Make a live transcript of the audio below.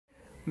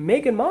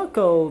Meghan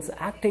Markle's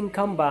acting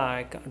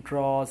comeback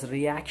draws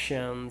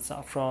reactions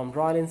from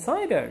royal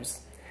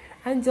insiders.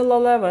 Angela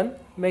Levin,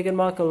 Meghan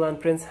Markle and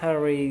Prince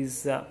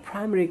Harry's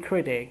primary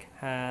critic,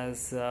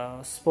 has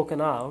spoken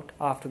out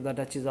after the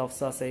Duchess of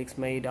Sussex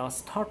made a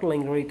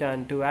startling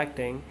return to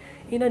acting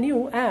in a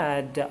new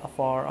ad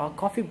for a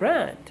coffee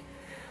brand.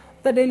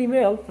 The Daily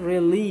Mail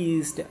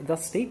released the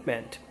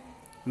statement.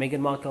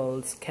 Meghan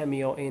Markle's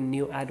cameo in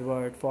new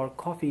advert for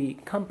coffee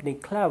company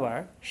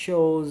Clevr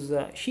shows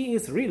she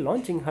is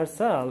relaunching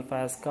herself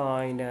as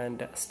kind and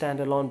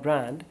standalone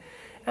brand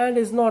and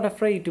is not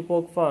afraid to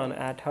poke fun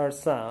at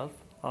herself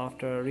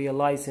after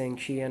realizing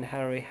she and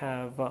Harry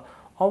have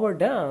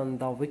overdone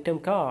the victim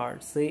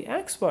card, say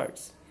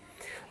experts.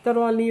 The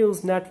Royal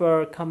News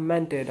Network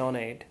commented on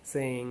it,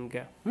 saying,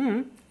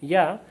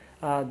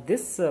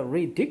 this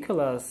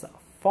ridiculous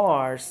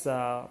farce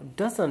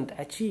doesn't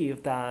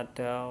achieve that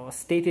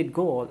stated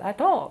goal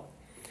at all.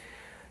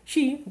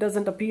 She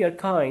doesn't appear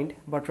kind,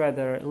 but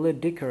rather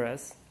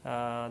ludicrous.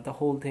 The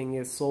whole thing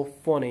is so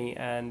phony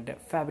and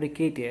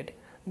fabricated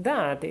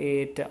that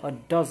it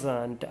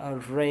doesn't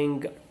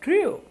ring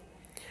true.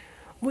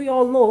 We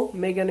all know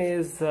Meghan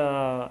is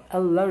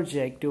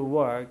allergic to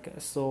work,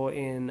 so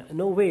in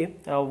no way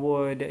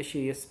would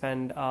she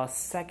spend a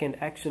second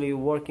actually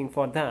working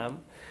for them.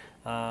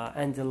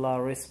 Angela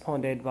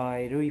responded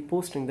by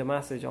reposting the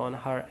message on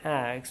her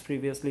X,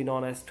 previously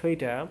known as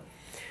Twitter.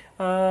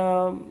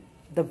 The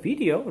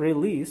video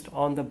released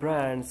on the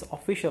brand's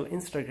official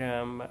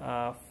Instagram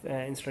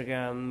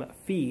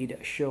feed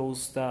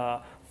shows the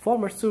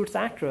former Suits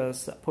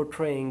actress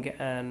portraying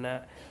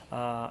an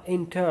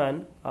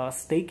intern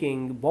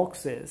staking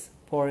boxes,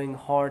 pouring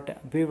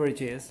hot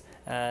beverages,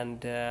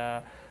 and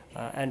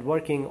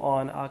working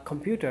on a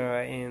computer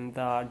in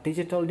the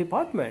digital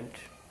department.